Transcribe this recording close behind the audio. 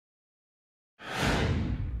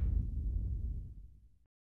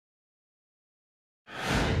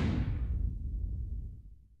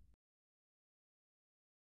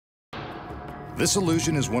This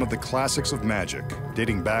illusion is one of the classics of magic,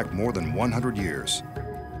 dating back more than 100 years.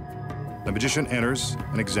 The magician enters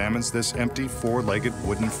and examines this empty four-legged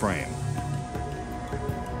wooden frame.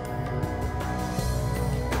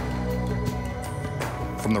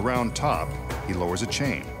 From the round top, he lowers a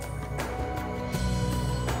chain.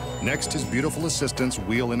 Next, his beautiful assistants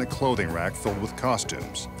wheel in a clothing rack filled with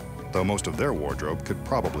costumes, though most of their wardrobe could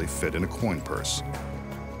probably fit in a coin purse.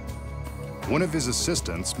 One of his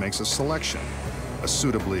assistants makes a selection, a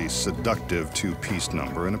suitably seductive two-piece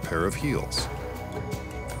number and a pair of heels.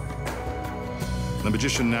 The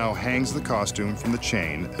magician now hangs the costume from the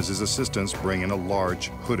chain as his assistants bring in a large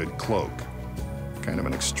hooded cloak. Kind of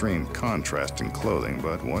an extreme contrast in clothing,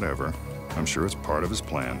 but whatever. I'm sure it's part of his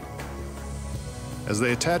plan. As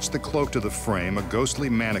they attach the cloak to the frame, a ghostly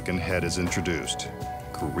mannequin head is introduced.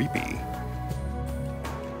 Creepy.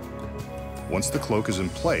 Once the cloak is in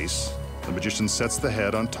place, the magician sets the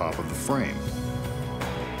head on top of the frame.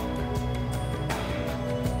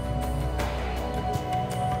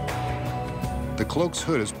 The cloak's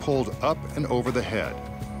hood is pulled up and over the head,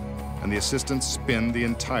 and the assistants spin the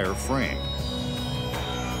entire frame.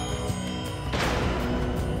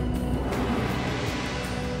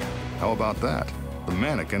 How about that? The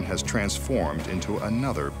mannequin has transformed into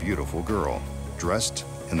another beautiful girl, dressed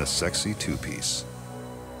in a sexy two-piece.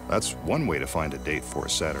 That's one way to find a date for a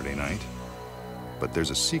Saturday night. But there's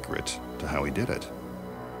a secret to how he did it.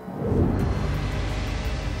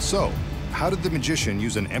 So, how did the magician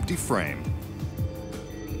use an empty frame,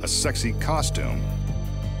 a sexy costume,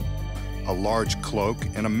 a large cloak,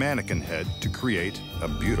 and a mannequin head to create a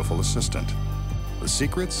beautiful assistant? The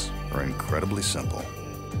secrets are incredibly simple.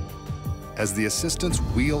 As the assistants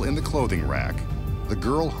wheel in the clothing rack, the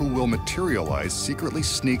girl who will materialize secretly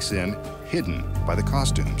sneaks in, hidden by the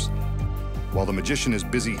costumes. While the magician is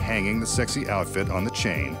busy hanging the sexy outfit on the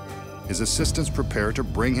chain, his assistants prepare to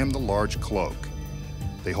bring him the large cloak.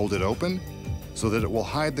 They hold it open so that it will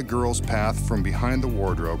hide the girl's path from behind the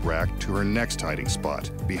wardrobe rack to her next hiding spot,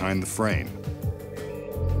 behind the frame.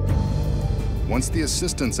 Once the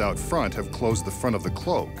assistants out front have closed the front of the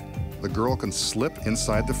cloak, the girl can slip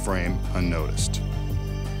inside the frame unnoticed.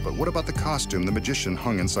 But what about the costume the magician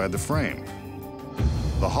hung inside the frame?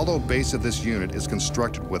 The hollow base of this unit is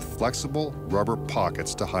constructed with flexible rubber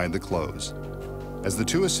pockets to hide the clothes. As the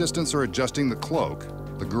two assistants are adjusting the cloak,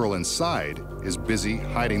 the girl inside is busy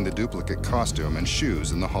hiding the duplicate costume and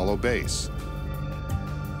shoes in the hollow base.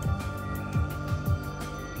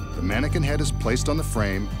 The mannequin head is placed on the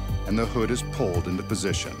frame and the hood is pulled into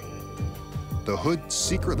position. The hood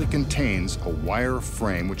secretly contains a wire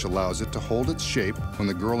frame which allows it to hold its shape when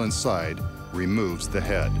the girl inside removes the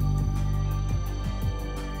head.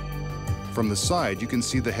 From the side, you can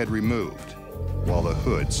see the head removed, while the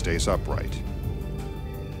hood stays upright.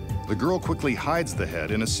 The girl quickly hides the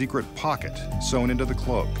head in a secret pocket sewn into the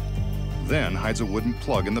cloak, then hides a wooden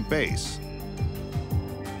plug in the base,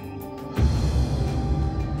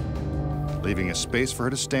 leaving a space for her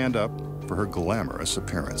to stand up for her glamorous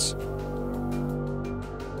appearance.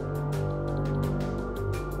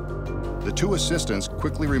 The two assistants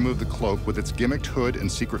quickly remove the cloak with its gimmicked hood and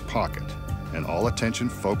secret pocket, and all attention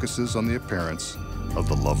focuses on the appearance of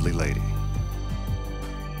the lovely lady.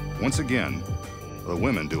 Once again, the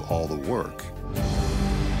women do all the work,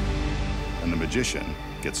 and the magician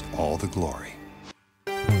gets all the glory.